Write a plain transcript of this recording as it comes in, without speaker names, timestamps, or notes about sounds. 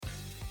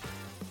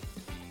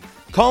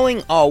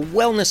Calling all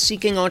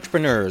wellness-seeking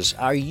entrepreneurs,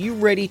 are you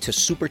ready to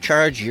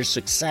supercharge your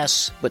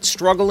success but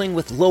struggling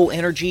with low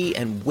energy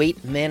and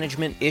weight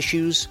management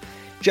issues?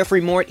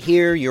 Jeffrey Mort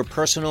here, your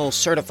personal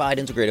certified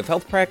integrative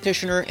health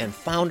practitioner and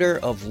founder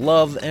of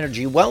Love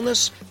Energy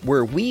Wellness,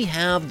 where we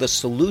have the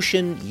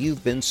solution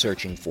you've been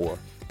searching for.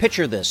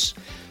 Picture this.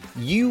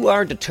 You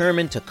are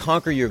determined to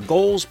conquer your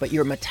goals, but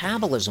your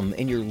metabolism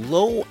and your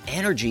low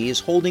energy is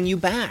holding you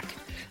back.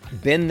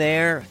 Been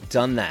there,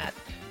 done that.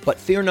 But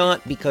fear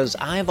not, because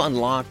I've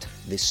unlocked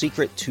the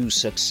secret to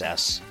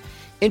success.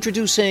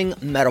 Introducing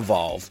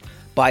MetaVolve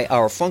by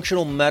our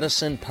functional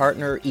medicine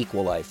partner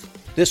Equilife.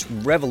 This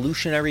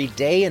revolutionary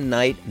day and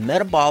night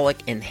metabolic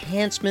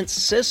enhancement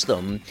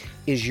system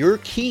is your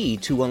key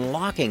to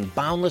unlocking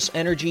boundless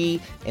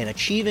energy and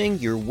achieving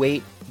your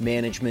weight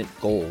management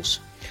goals.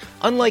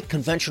 Unlike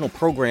conventional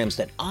programs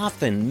that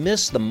often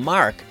miss the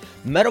mark,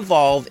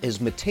 MetaVolve is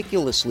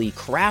meticulously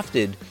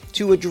crafted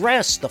to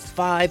address the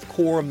 5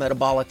 core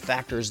metabolic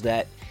factors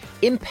that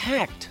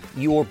impact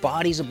your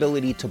body's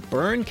ability to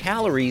burn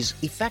calories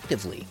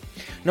effectively.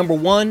 Number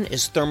 1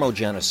 is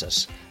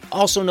thermogenesis,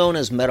 also known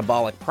as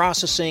metabolic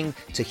processing,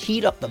 to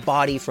heat up the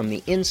body from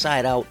the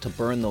inside out to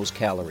burn those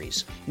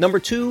calories. Number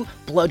 2,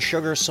 blood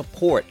sugar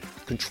support,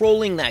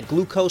 controlling that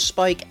glucose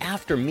spike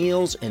after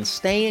meals and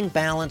staying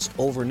balanced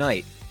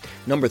overnight.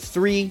 Number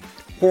 3,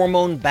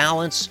 hormone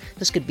balance.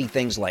 This could be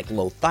things like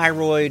low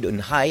thyroid and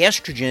high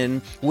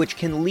estrogen, which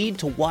can lead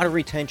to water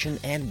retention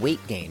and weight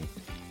gain.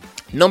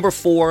 Number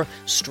 4,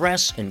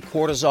 stress and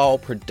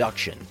cortisol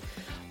production.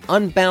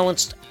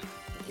 Unbalanced,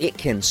 it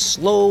can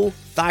slow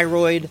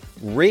thyroid,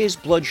 raise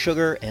blood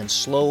sugar, and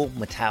slow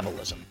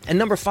metabolism. And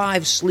number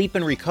 5, sleep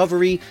and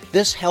recovery.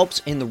 This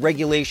helps in the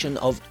regulation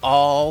of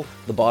all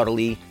the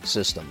bodily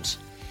systems.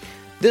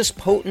 This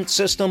potent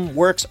system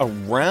works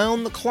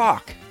around the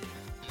clock,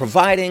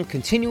 providing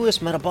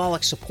continuous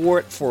metabolic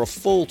support for a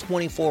full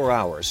 24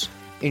 hours,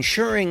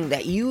 ensuring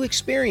that you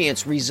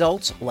experience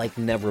results like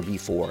never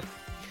before.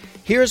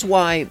 Here's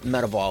why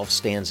MetaVolve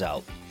stands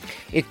out.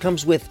 It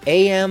comes with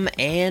AM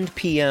and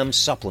PM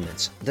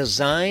supplements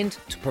designed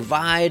to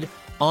provide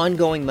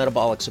ongoing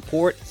metabolic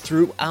support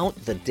throughout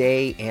the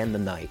day and the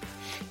night.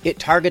 It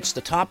targets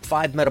the top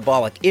 5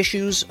 metabolic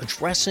issues,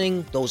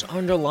 addressing those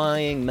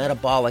underlying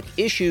metabolic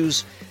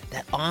issues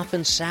that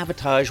often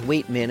sabotage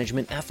weight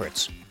management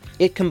efforts.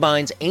 It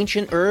combines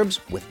ancient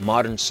herbs with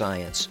modern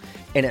science,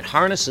 and it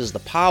harnesses the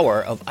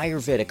power of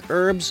Ayurvedic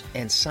herbs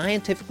and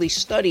scientifically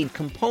studied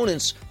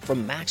components for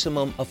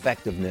maximum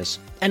effectiveness.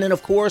 And then,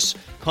 of course,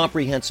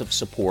 comprehensive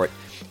support.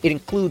 It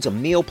includes a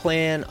meal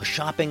plan, a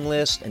shopping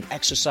list, an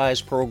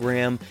exercise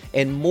program,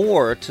 and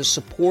more to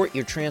support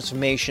your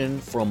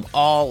transformation from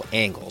all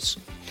angles.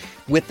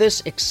 With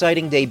this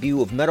exciting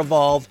debut of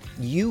MetaVolve,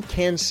 you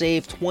can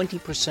save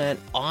 20%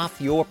 off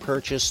your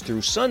purchase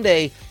through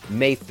Sunday,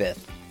 May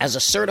 5th. As a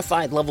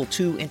certified Level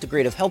 2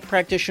 integrative health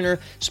practitioner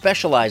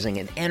specializing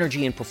in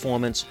energy and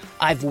performance,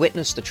 I've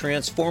witnessed the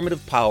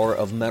transformative power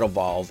of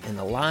MetaVolve in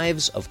the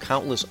lives of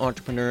countless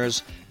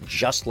entrepreneurs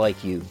just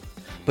like you.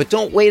 But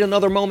don't wait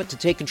another moment to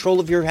take control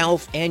of your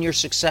health and your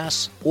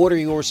success. Order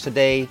yours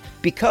today,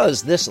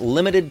 because this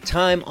limited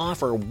time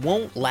offer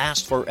won't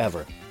last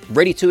forever.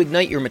 Ready to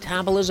ignite your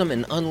metabolism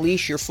and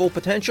unleash your full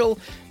potential?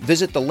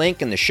 Visit the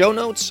link in the show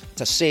notes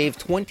to save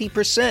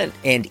 20%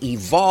 and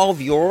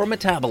evolve your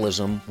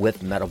metabolism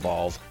with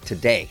MetaVolve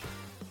today.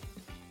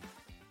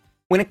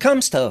 When it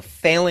comes to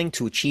failing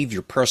to achieve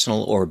your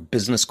personal or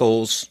business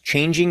goals,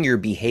 changing your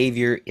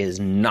behavior is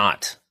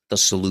not the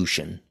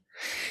solution.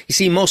 You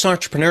see, most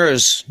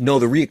entrepreneurs know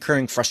the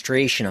recurring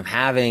frustration of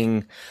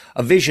having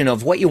a vision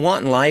of what you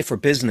want in life or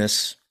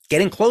business,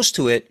 getting close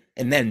to it,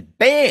 and then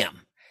bam!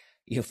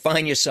 You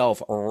find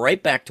yourself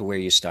right back to where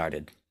you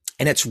started.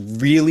 And it's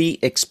really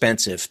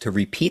expensive to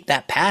repeat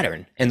that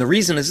pattern. And the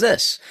reason is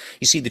this.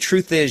 You see, the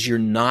truth is you're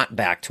not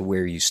back to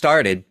where you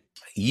started.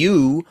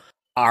 You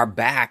are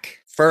back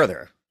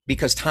further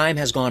because time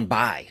has gone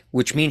by,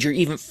 which means you're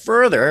even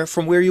further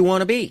from where you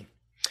want to be.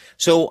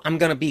 So I'm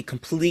going to be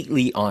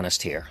completely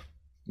honest here.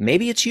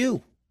 Maybe it's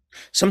you.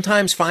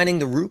 Sometimes finding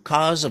the root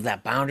cause of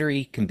that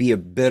boundary can be a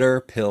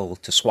bitter pill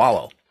to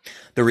swallow.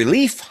 The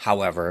relief,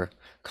 however,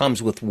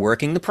 comes with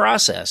working the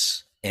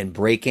process and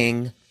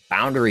breaking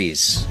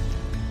boundaries.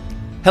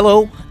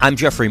 Hello, I'm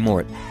Jeffrey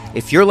Mort.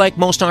 If you're like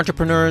most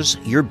entrepreneurs,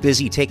 you're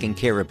busy taking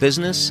care of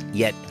business,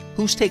 yet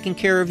who's taking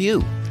care of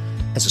you?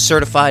 As a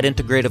certified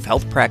integrative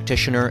health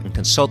practitioner and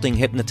consulting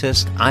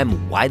hypnotist,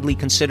 I'm widely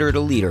considered a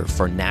leader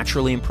for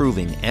naturally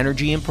improving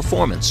energy and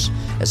performance,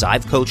 as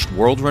I've coached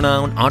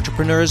world-renowned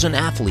entrepreneurs and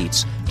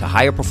athletes to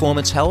higher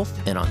performance health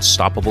and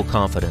unstoppable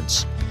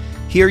confidence.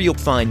 Here you'll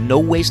find no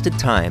wasted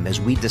time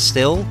as we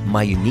distill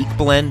my unique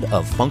blend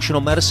of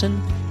functional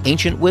medicine,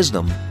 ancient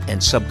wisdom,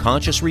 and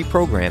subconscious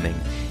reprogramming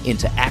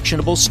into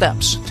actionable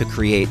steps to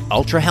create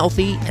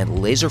ultra-healthy and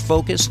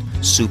laser-focused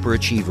super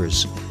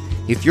achievers.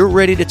 If you're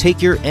ready to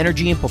take your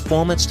energy and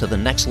performance to the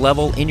next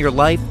level in your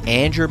life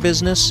and your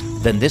business,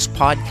 then this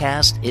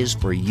podcast is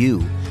for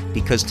you,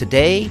 because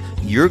today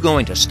you're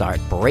going to start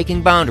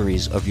breaking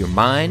boundaries of your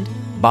mind,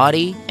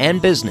 body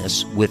and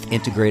business with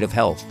integrative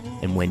health.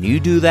 And when you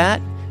do that,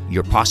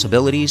 your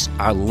possibilities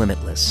are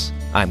limitless.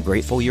 I'm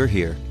grateful you're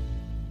here.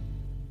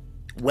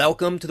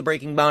 Welcome to the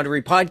Breaking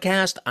Boundary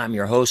Podcast. I'm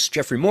your host,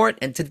 Jeffrey Mort,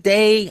 and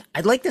today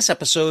I'd like this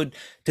episode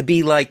to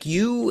be like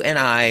you and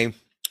I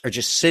are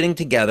just sitting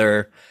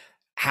together,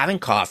 having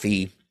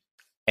coffee,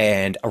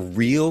 and a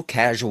real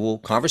casual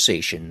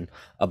conversation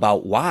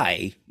about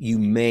why you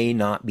may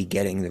not be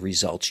getting the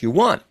results you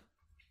want.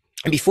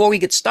 And before we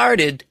get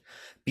started,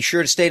 be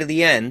sure to stay to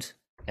the end,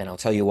 and I'll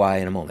tell you why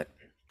in a moment.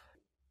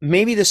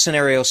 Maybe this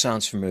scenario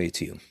sounds familiar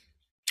to you.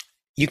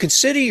 You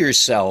consider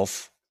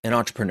yourself an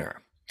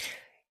entrepreneur.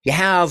 You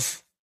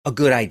have a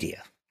good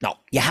idea. No,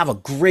 you have a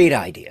great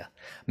idea.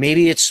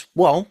 Maybe it's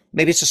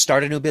to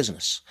start a new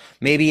business.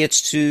 Maybe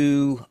it's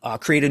to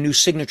create a new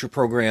signature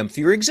program for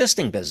your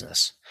existing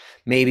business.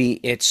 Maybe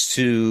it's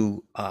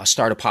to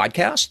start a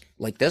podcast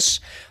like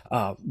this,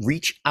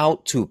 reach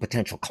out to a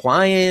potential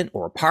client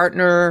or a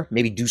partner,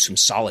 maybe do some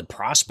solid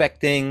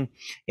prospecting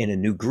in a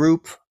new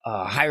group,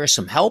 hire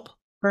some help,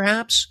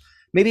 perhaps.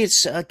 Maybe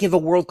it's give a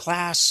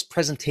world-class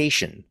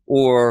presentation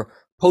or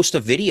post a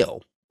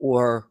video,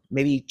 or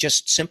maybe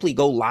just simply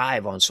go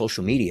live on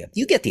social media.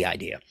 You get the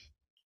idea.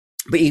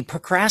 But you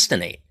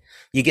procrastinate.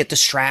 You get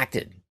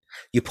distracted.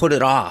 You put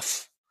it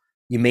off.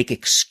 You make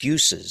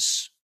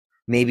excuses.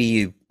 Maybe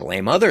you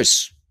blame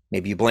others.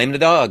 Maybe you blame the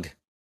dog.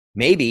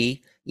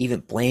 Maybe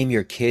even blame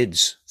your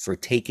kids for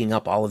taking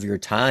up all of your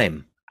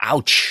time.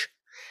 Ouch.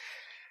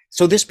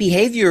 So this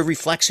behavior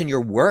reflects in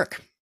your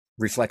work,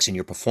 reflects in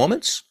your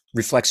performance,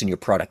 reflects in your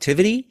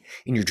productivity,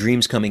 in your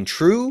dreams coming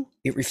true.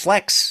 It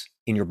reflects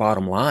in your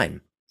bottom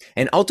line.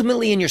 And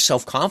ultimately in your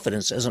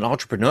self-confidence as an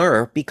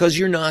entrepreneur, because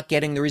you're not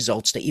getting the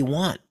results that you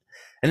want.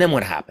 And then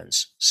what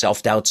happens?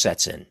 Self-doubt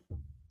sets in.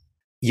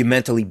 You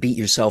mentally beat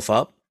yourself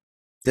up.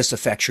 This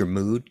affects your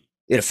mood.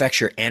 It affects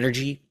your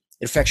energy.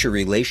 It affects your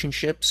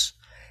relationships.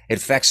 It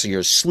affects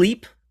your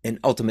sleep and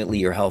ultimately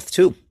your health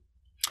too.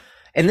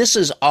 And this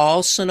is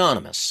all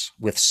synonymous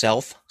with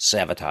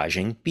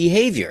self-sabotaging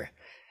behavior.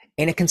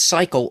 And it can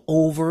cycle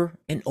over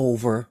and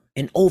over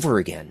and over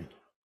again.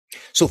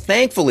 So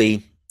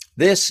thankfully,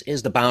 this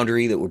is the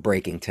boundary that we're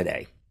breaking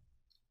today.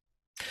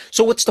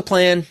 So what's the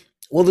plan?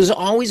 Well, there's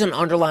always an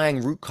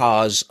underlying root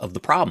cause of the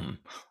problem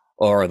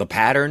or the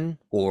pattern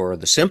or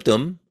the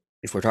symptom,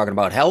 if we're talking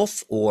about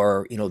health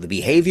or, the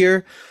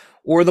behavior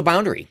or the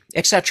boundary,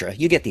 etc.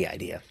 You get the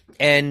idea.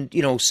 And,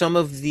 some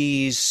of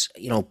these,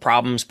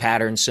 problems,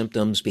 patterns,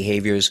 symptoms,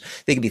 behaviors,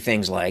 they can be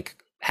things like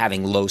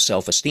having low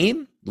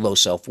self-esteem, low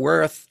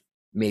self-worth,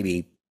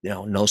 maybe,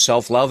 no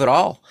self-love at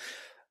all.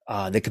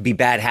 There could be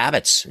bad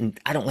habits. And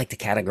I don't like to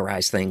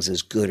categorize things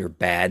as good or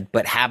bad,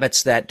 but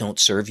habits that don't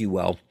serve you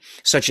well,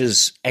 such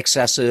as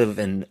excessive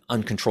and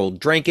uncontrolled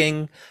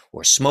drinking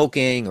or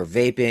smoking or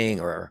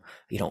vaping or,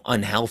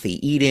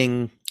 unhealthy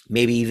eating,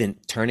 maybe even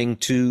turning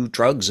to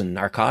drugs and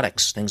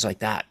narcotics, things like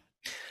that.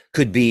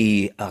 Could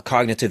be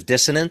cognitive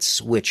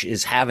dissonance, which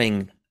is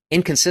having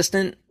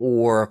inconsistent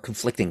or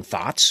conflicting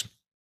thoughts.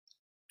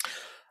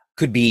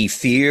 Could be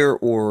fear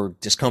or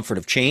discomfort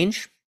of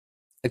change.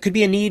 It could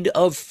be a need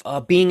of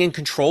being in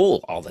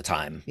control all the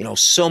time.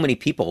 So many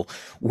people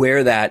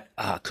wear that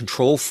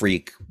control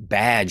freak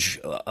badge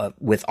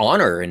with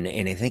honor, and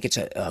I think it's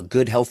a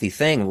good, healthy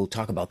thing. We'll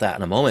talk about that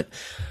in a moment.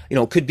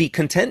 It could be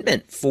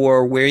contentment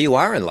for where you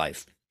are in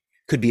life.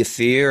 Could be a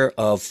fear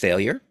of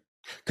failure.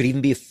 Could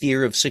even be a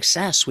fear of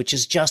success, which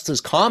is just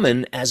as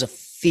common as a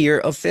fear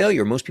of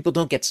failure. Most people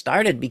don't get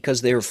started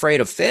because they're afraid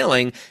of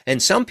failing,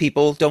 and some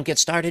people don't get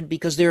started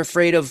because they're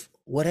afraid of,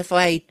 what if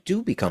I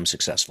do become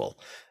successful?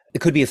 It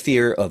could be a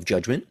fear of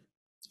judgment,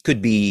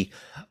 could be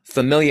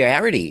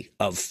familiarity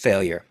of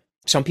failure.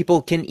 Some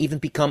people can even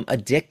become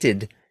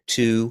addicted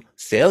to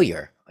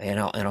failure,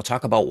 and I'll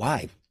talk about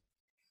why.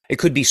 It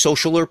could be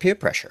social or peer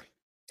pressure.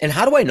 And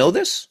how do I know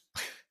this?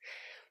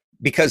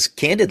 Because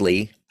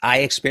candidly,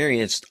 I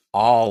experienced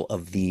all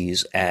of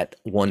these at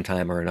one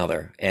time or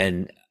another.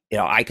 And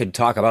I could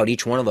talk about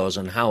each one of those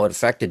and how it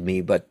affected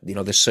me, but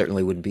this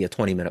certainly wouldn't be a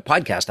 20-minute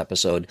podcast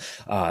episode.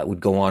 It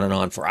would go on and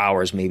on for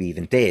hours, maybe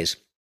even days.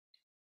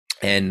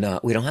 And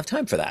we don't have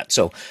time for that.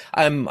 So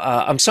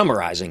I'm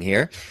summarizing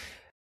here.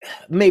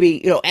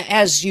 Maybe,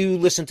 as you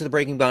listen to the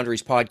Breaking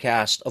Boundaries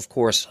podcast, of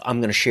course, I'm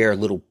going to share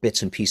little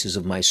bits and pieces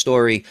of my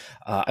story.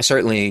 I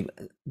certainly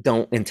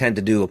don't intend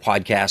to do a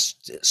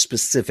podcast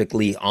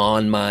specifically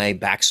on my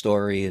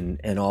backstory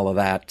and all of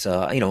that.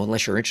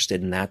 Unless you're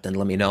interested in that, then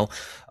let me know.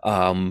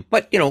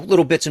 But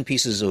little bits and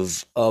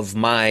pieces of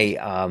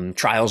my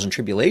trials and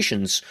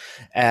tribulations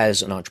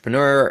as an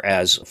entrepreneur,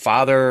 as a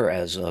father,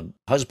 as a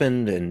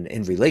husband, and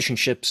in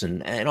relationships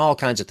and all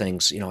kinds of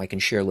things. I can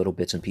share little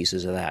bits and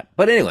pieces of that.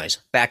 But anyways,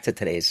 back to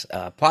today's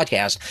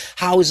podcast.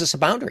 How is this a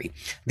boundary?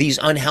 These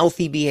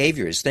unhealthy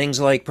behaviors, things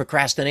like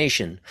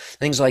procrastination,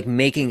 things like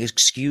making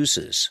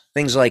excuses,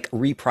 things like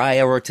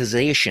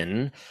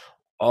reprioritization,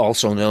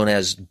 also known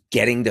as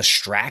getting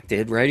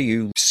distracted, right? Are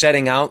you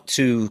setting out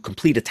to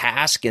complete a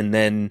task and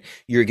then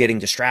you're getting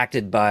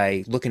distracted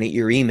by looking at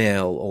your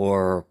email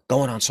or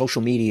going on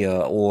social media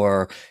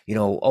or,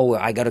 oh,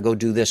 I got to go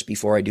do this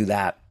before I do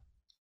that,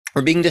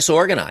 or being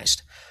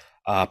disorganized.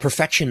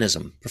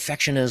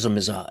 Perfectionism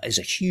is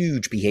a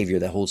huge behavior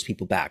that holds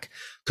people back.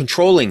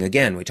 Controlling,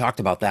 again, we talked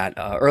about that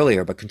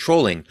earlier, but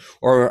controlling,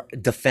 or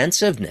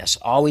defensiveness,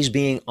 always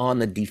being on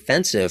the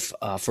defensive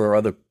for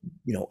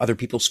other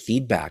people's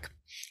feedback.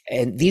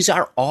 And these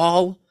are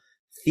all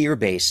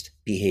fear-based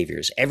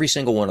behaviors. Every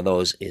single one of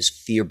those is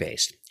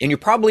fear-based. And you're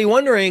probably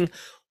wondering,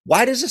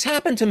 why does this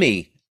happen to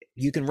me?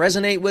 You can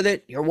resonate with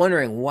it. You're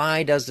wondering,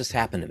 why does this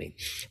happen to me?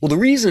 Well, the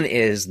reason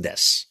is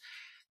this.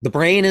 The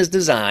brain is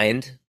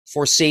designed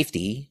for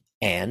safety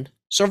and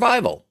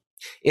survival.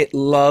 It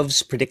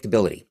loves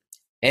predictability.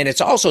 And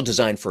it's also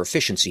designed for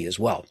efficiency as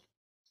well.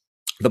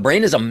 The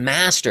brain is a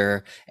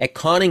master at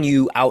conning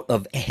you out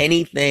of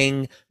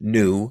anything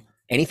new,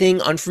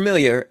 anything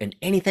unfamiliar, and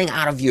anything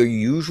out of your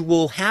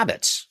usual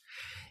habits.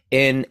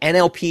 In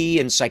NLP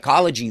and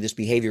psychology, this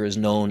behavior is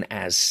known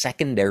as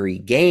secondary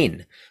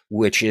gain,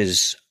 which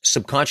is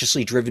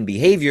subconsciously driven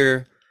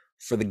behavior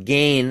for the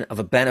gain of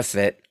a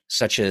benefit,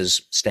 such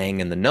as staying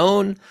in the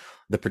known,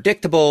 the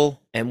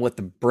predictable, and what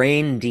the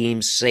brain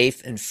deems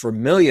safe and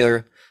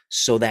familiar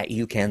so that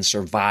you can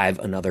survive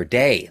another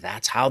day.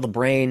 That's how the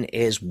brain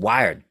is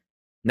wired.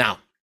 Now,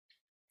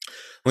 I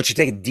want you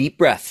to take a deep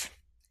breath.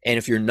 And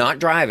if you're not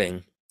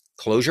driving,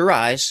 close your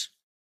eyes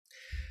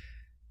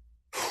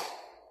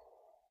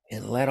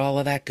and let all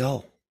of that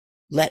go.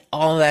 Let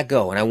all of that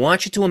go. And I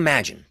want you to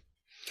imagine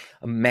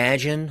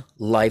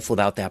life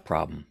without that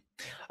problem.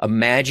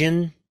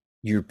 Imagine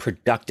you're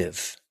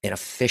productive and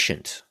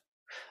efficient.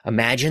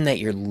 Imagine that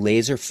you're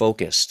laser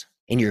focused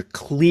and you're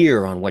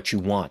clear on what you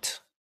want.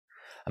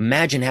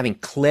 Imagine having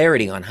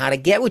clarity on how to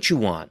get what you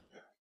want.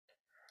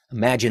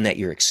 Imagine that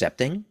you're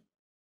accepting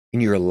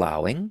and you're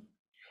allowing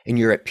and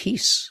you're at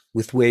peace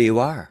with where you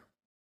are.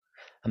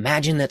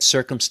 Imagine that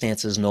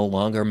circumstances no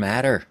longer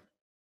matter.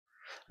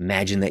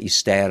 Imagine that you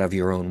stay out of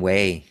your own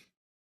way.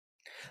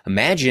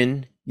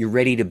 Imagine you're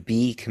ready to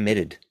be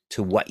committed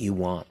to what you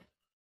want.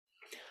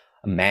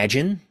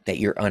 Imagine that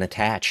you're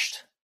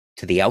unattached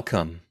to the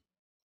outcome.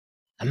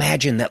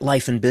 Imagine that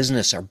life and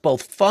business are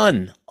both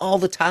fun all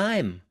the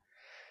time.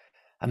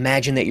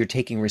 Imagine that you're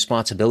taking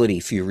responsibility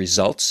for your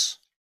results.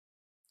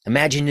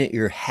 Imagine that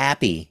you're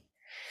happy,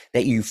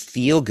 that you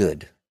feel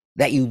good,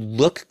 that you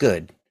look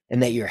good,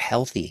 and that you're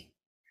healthy.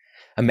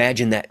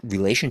 Imagine that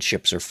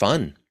relationships are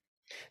fun.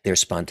 They're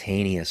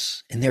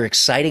spontaneous and they're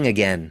exciting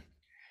again.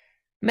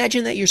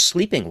 Imagine that you're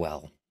sleeping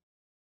well.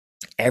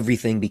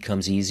 Everything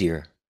becomes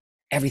easier.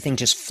 Everything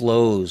just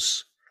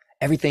flows.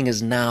 Everything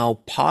is now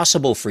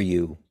possible for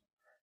you.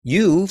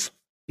 You've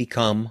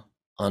become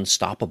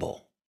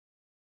unstoppable.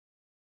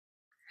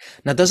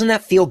 Now, doesn't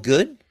that feel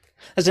good?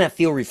 Doesn't that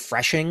feel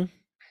refreshing?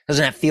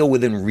 Doesn't that feel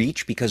within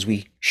reach? Because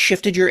we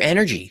shifted your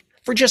energy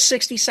for just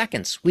 60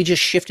 seconds. We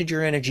just shifted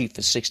your energy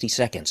for 60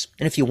 seconds.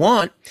 And if you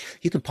want,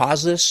 you can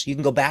pause this, you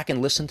can go back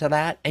and listen to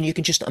that, and you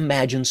can just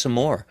imagine some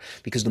more.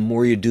 Because the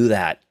more you do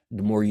that,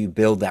 the more you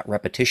build that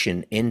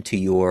repetition into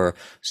your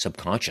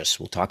subconscious.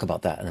 We'll talk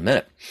about that in a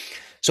minute.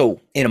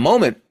 So in a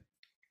moment,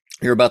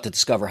 you're about to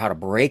discover how to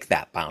break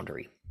that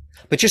boundary.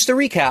 But just to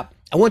recap,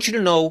 I want you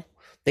to know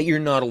that you're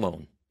not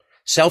alone.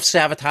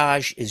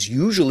 Self-sabotage is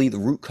usually the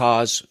root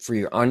cause for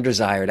your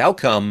undesired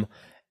outcome.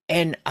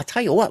 And I'll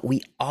tell you what,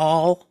 we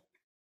all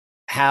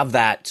have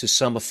that to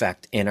some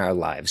effect in our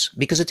lives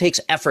because it takes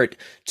effort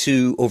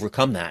to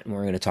overcome that. And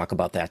we're going to talk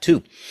about that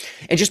too.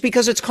 And just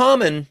because it's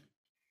common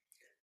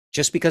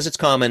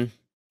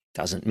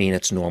doesn't mean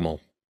it's normal.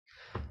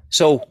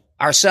 So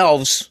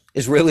ourselves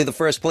is really the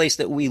first place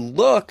that we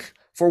look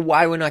for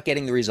why we're not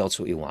getting the results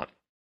that we want.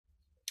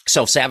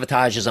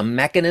 Self-sabotage is a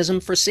mechanism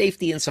for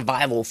safety and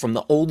survival from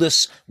the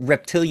oldest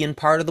reptilian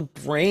part of the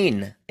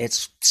brain.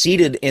 It's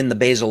seated in the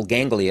basal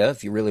ganglia,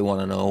 if you really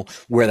want to know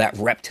where that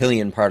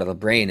reptilian part of the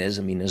brain is.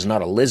 I mean, there's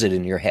not a lizard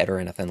in your head or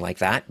anything like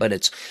that, but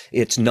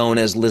it's known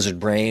as lizard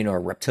brain or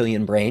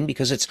reptilian brain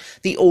because it's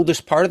the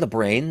oldest part of the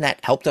brain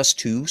that helped us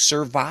to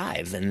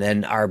survive. And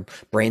then our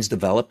brains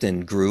developed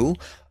and grew,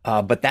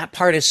 but that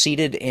part is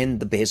seated in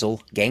the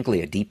basal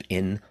ganglia, deep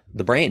in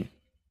the brain.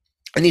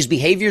 And these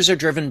behaviors are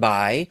driven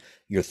by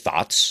your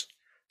thoughts,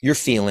 your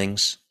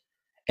feelings,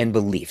 and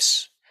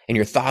beliefs. And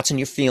your thoughts and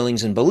your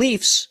feelings and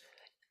beliefs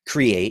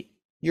create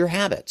your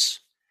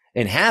habits.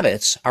 And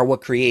habits are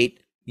what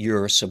create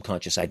your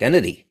subconscious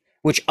identity,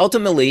 which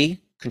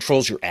ultimately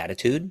controls your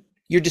attitude,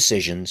 your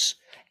decisions,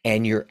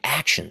 and your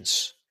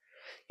actions.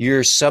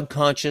 Your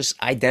subconscious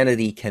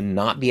identity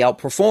cannot be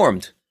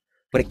outperformed,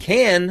 but it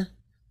can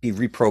be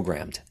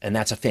reprogrammed. And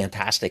that's a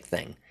fantastic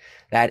thing.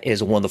 That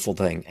is a wonderful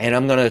thing. And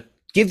I'm going to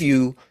give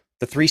you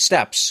the 3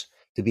 steps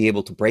to be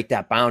able to break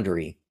that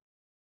boundary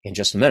in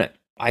just a minute.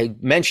 I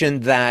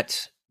mentioned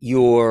that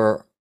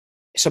your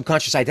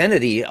subconscious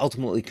identity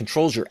ultimately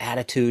controls your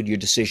attitude, your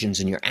decisions,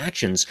 and your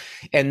actions.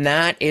 And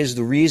that is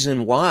the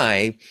reason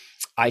why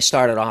I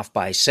started off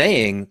by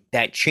saying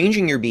that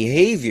changing your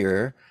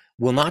behavior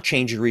will not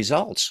change your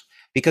results.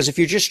 Because if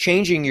you're just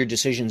changing your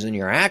decisions and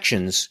your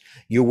actions,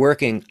 you're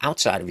working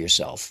outside of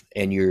yourself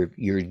and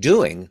you're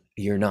doing,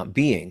 you're not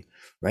being,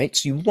 right?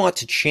 So you want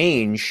to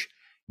change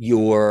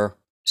your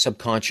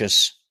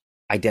subconscious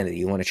identity.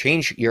 You want to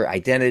change your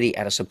identity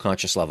at a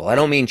subconscious level. I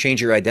don't mean change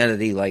your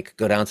identity like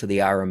go down to the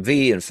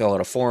RMV and fill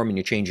out a form and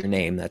you change your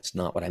name. That's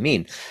not what I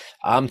mean.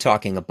 I'm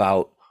talking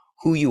about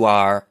who you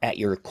are at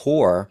your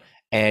core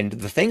and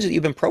the things that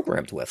you've been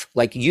programmed with.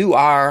 Like you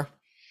are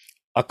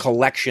a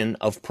collection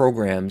of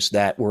programs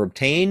that were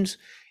obtained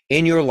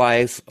in your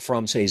life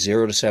from, say,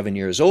 0 to 7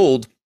 years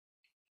old,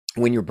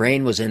 when your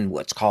brain was in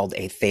what's called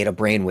a theta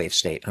brainwave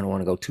state. I don't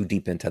want to go too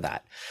deep into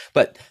that.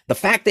 But the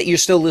fact that you're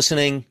still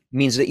listening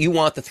means that you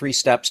want the 3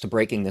 steps to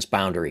breaking this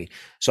boundary.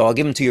 So I'll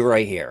give them to you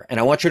right here. And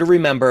I want you to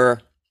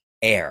remember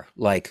air,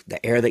 like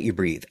the air that you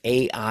breathe,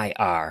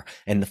 AIR.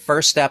 And the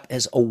first step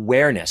is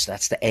awareness.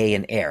 That's the A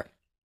in air.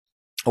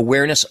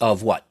 Awareness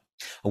of what?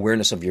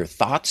 Awareness of your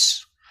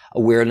thoughts,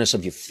 awareness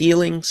of your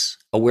feelings,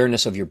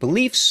 awareness of your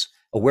beliefs,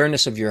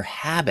 awareness of your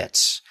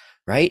habits,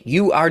 right?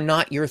 You are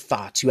not your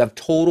thoughts. You have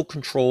total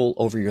control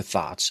over your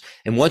thoughts.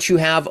 And once you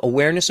have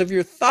awareness of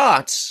your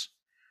thoughts,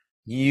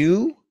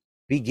 you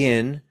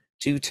begin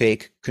to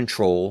take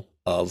control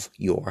of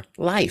your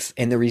life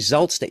and the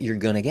results that you're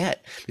going to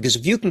get. Because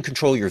if you can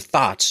control your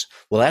thoughts,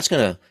 well, that's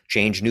going to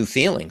change new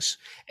feelings.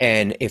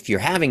 And if you're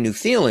having new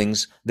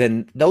feelings,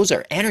 then those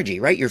are energy,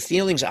 right? Your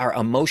feelings are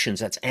emotions.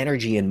 That's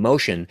energy in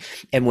motion.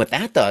 And what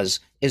that does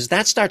is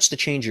that starts to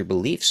change your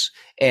beliefs.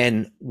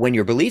 And when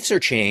your beliefs are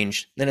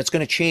changed, then it's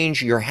going to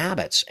change your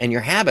habits. And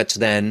your habits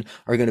then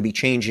are going to be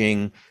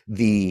changing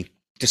the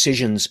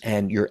decisions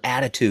and your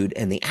attitude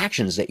and the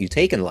actions that you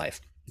take in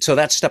life. So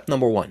that's step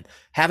number 1,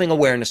 having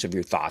awareness of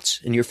your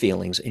thoughts and your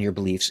feelings and your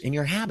beliefs and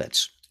your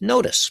habits.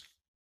 Notice.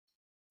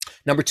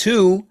 Number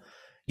 2,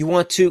 you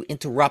want to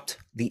interrupt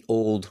the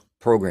old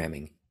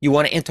programming. You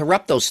want to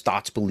interrupt those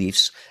thoughts,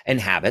 beliefs,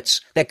 and habits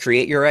that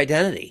create your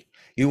identity.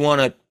 You want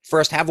to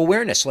first have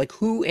awareness, like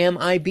who am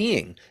I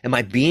being? Am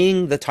I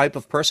being the type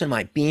of person? Am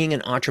I being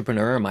an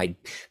entrepreneur? Am I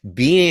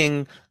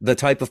being the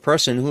type of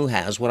person who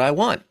has what I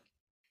want?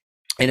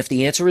 And if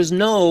the answer is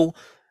no,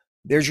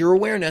 there's your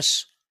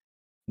awareness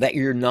that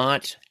you're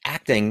not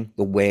acting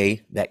the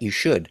way that you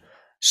should.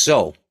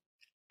 So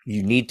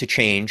you need to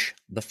change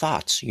the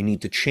thoughts. You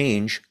need to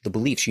change the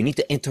beliefs. You need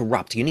to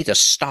interrupt. You need to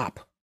stop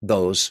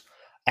those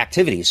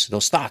activities,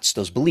 those thoughts,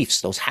 those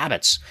beliefs, those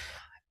habits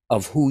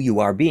of who you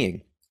are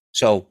being.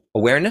 So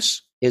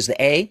awareness is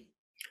the A,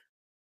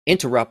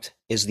 interrupt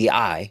is the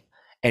I,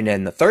 and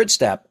then the third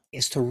step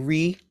is to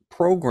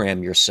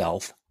reprogram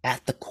yourself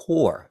at the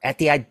core, at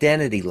the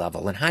identity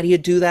level. And how do you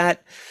do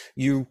that?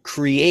 You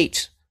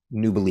create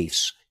new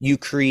beliefs. You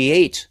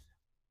create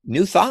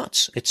new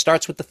thoughts. It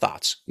starts with the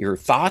thoughts. Your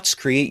thoughts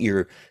create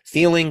your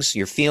feelings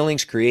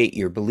create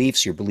your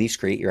beliefs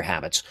create your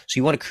habits. So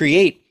you want to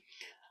create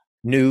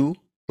new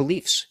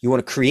beliefs. You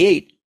want to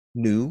create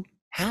new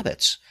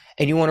habits,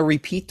 and you want to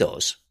repeat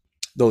those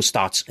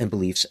thoughts and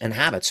beliefs and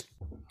habits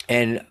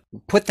and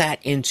put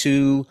that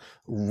into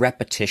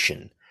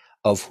repetition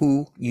of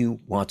who you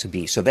want to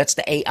be. So that's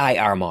the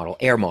AIR model,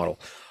 AIR model.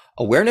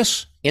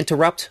 Awareness,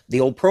 interrupt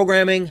the old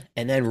programming,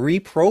 and then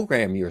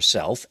reprogram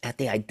yourself at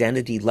the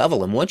identity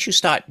level. And once you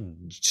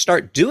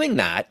start doing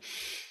that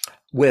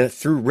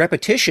through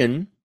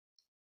repetition,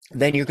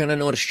 then you're going to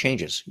notice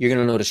changes. You're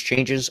going to notice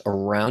changes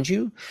around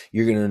you.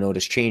 You're going to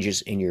notice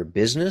changes in your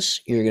business.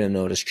 You're going to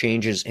notice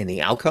changes in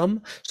the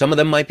outcome. Some of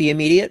them might be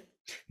immediate.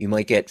 You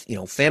might get,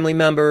 family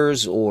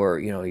members or,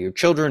 your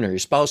children or your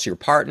spouse, your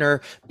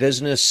partner,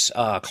 business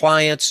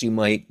clients. You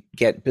might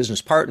get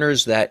business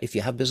partners that, if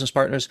you have business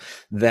partners,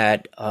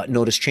 that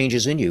notice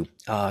changes in you.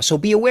 So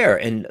be aware.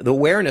 And the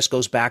awareness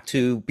goes back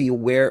to be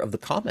aware of the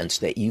comments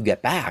that you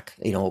get back.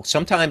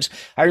 Sometimes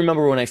I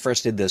remember when I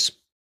first did this,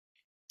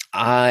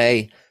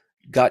 I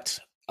got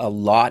a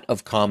lot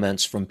of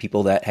comments from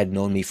people that had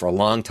known me for a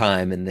long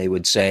time, and they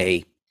would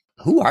say,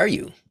 "Who are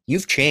you?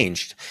 You've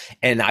changed."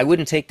 And I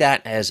wouldn't take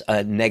that as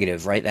a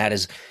negative, right? That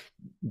is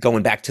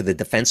going back to the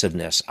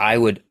defensiveness. I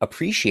would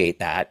appreciate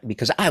that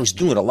because I was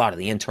doing a lot of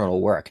the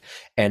internal work,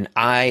 and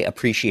I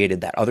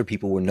appreciated that other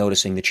people were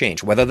noticing the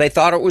change. Whether they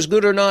thought it was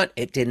good or not,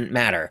 it didn't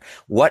matter.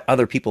 What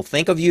other people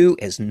think of you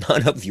is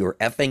none of your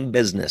effing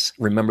business.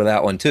 Remember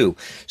that one too.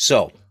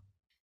 So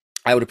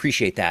I would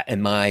appreciate that.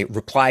 And my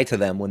reply to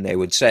them when they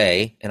would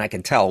say, and I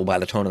can tell by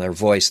the tone of their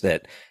voice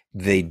that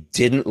they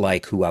didn't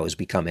like who I was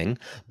becoming,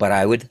 but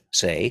I would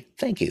say,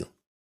 thank you.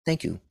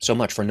 Thank you so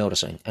much for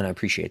noticing, and I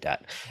appreciate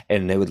that.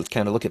 And they would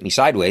kind of look at me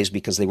sideways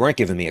because they weren't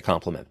giving me a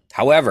compliment.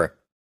 However,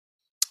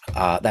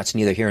 that's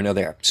neither here nor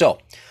there. So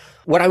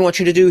what I want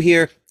you to do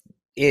here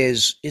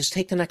is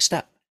take the next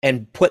step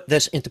and put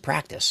this into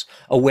practice.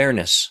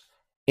 Awareness,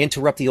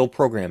 interrupt the old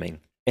programming,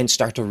 and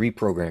start to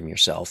reprogram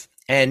yourself.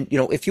 And,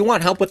 if you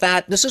want help with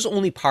that, this is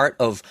only part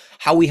of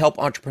how we help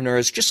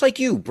entrepreneurs just like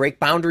you break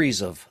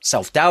boundaries of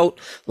self-doubt,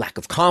 lack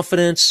of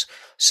confidence,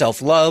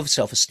 self-love,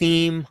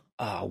 self-esteem,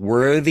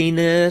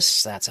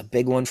 Worthiness, that's a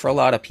big one for a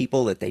lot of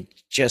people, that they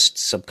just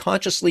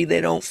subconsciously,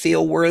 they don't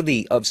feel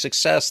worthy of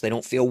success. They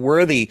don't feel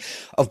worthy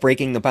of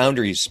breaking the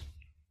boundaries.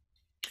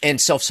 And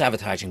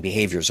self-sabotaging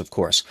behaviors, of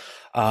course.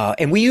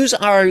 And we use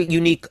our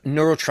unique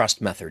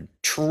neurotrust method.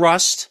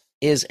 Trust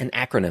is an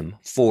acronym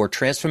for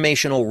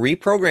Transformational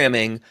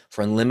Reprogramming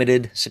for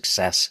Unlimited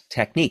Success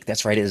Technique.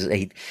 That's right. It is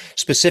a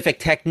specific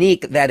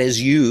technique that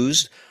is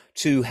used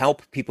to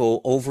help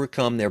people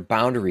overcome their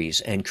boundaries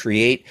and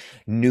create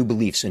new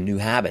beliefs and new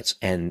habits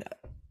and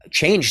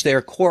change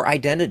their core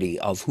identity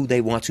of who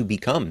they want to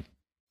become.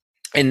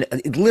 And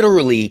it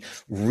literally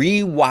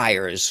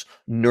rewires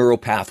neural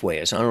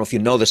pathways. I don't know if you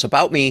know this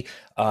about me.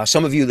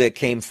 Some of you that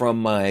came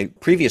from my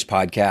previous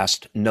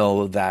podcast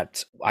know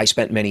that I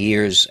spent many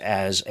years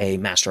as a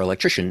master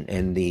electrician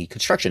in the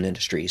construction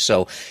industry.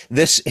 So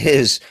this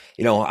is,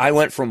 I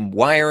went from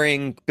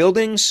wiring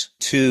buildings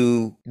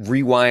to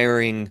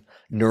rewiring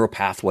neural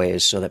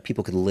pathways so that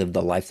people could live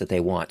the life that they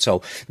want.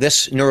 So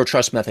this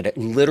neurotrust method, it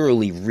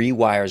literally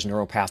rewires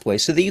neural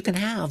pathways so that you can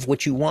have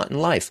what you want in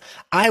life.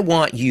 I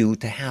want you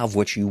to have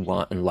what you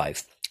want in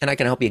life, and I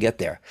can help you get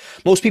there.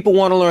 Most people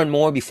want to learn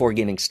more before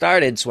getting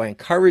started, so I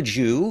encourage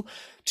you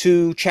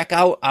to check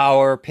out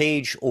our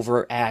page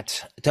over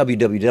at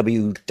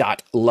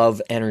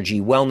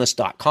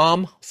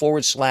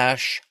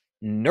www.loveenergywellness.com/neurotrust,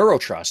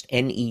 NEUROTRUST.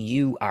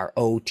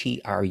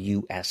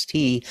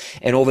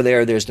 And over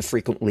there's the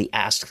frequently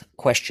asked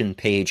question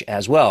page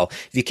as well.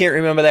 If you can't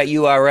remember that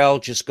URL,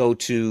 just go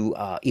to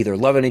either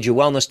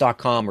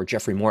loveenergywellness.com or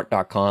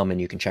jeffreymort.com, and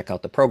you can check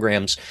out the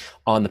programs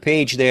on the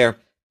page there.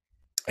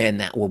 And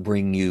that will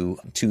bring you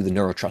to the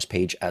NeuroTrust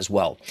page as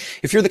well.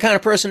 If you're the kind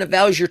of person that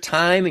values your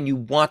time and you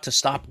want to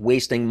stop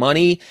wasting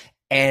money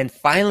and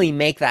finally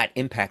make that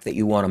impact that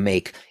you want to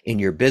make in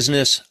your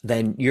business,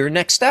 then your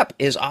next step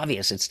is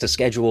obvious. It's to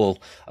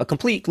schedule a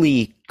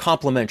completely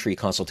complimentary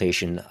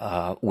consultation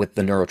with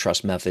the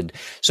NeuroTrust method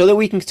so that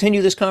we can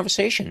continue this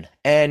conversation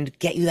and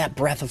get you that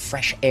breath of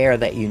fresh air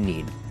that you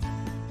need.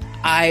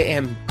 I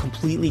am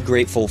completely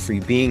grateful for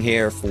you being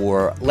here,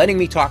 for letting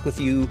me talk with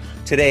you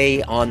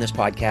today on this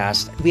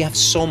podcast. We have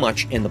so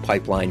much in the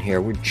pipeline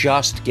here. We're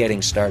just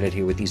getting started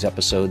here with these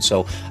episodes.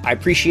 So I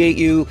appreciate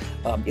you.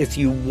 If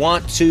you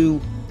want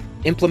to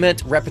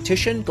implement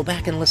repetition, go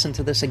back and listen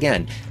to this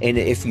again. And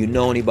if you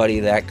know anybody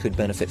that could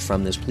benefit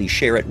from this, please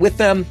share it with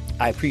them.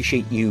 I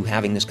appreciate you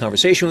having this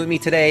conversation with me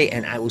today,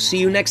 and I will see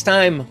you next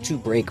time to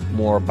break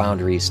more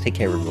boundaries. Take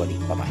care, everybody.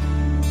 Bye-bye.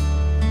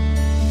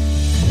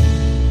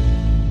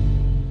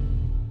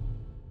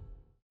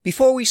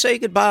 Before we say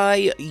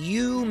goodbye,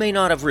 you may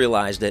not have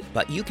realized it,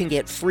 but you can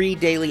get free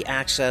daily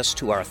access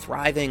to our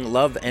thriving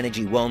Love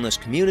Energy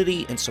Wellness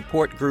community and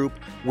support group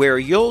where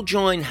you'll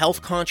join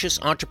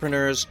health-conscious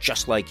entrepreneurs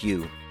just like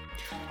you.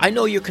 I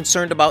know you're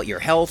concerned about your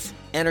health,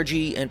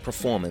 energy, and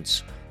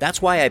performance.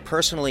 That's why I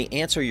personally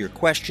answer your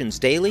questions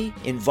daily,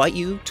 invite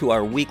you to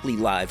our weekly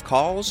live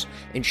calls,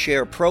 and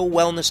share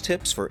pro-wellness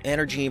tips for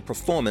energy and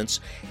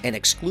performance and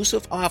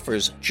exclusive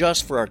offers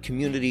just for our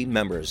community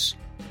members.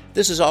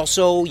 This is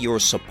also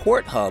your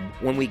support hub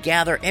when we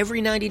gather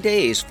every 90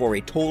 days for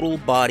a total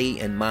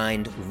body and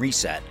mind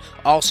reset,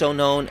 also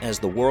known as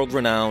the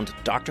world-renowned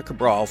Dr.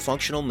 Cabral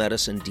Functional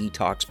Medicine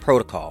Detox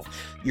Protocol.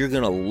 You're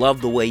going to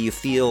love the way you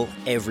feel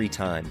every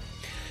time.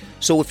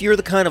 So if you're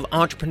the kind of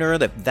entrepreneur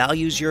that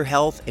values your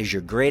health as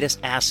your greatest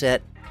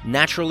asset,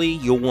 naturally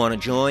you'll want to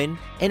join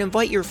and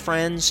invite your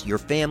friends, your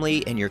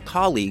family, and your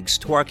colleagues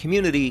to our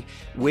community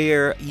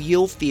where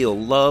you'll feel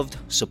loved,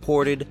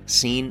 supported,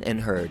 seen, and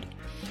heard.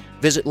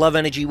 Visit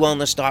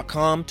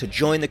loveenergywellness.com to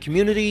join the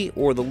community,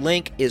 or the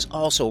link is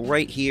also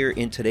right here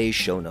in today's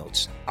show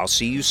notes. I'll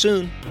see you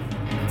soon.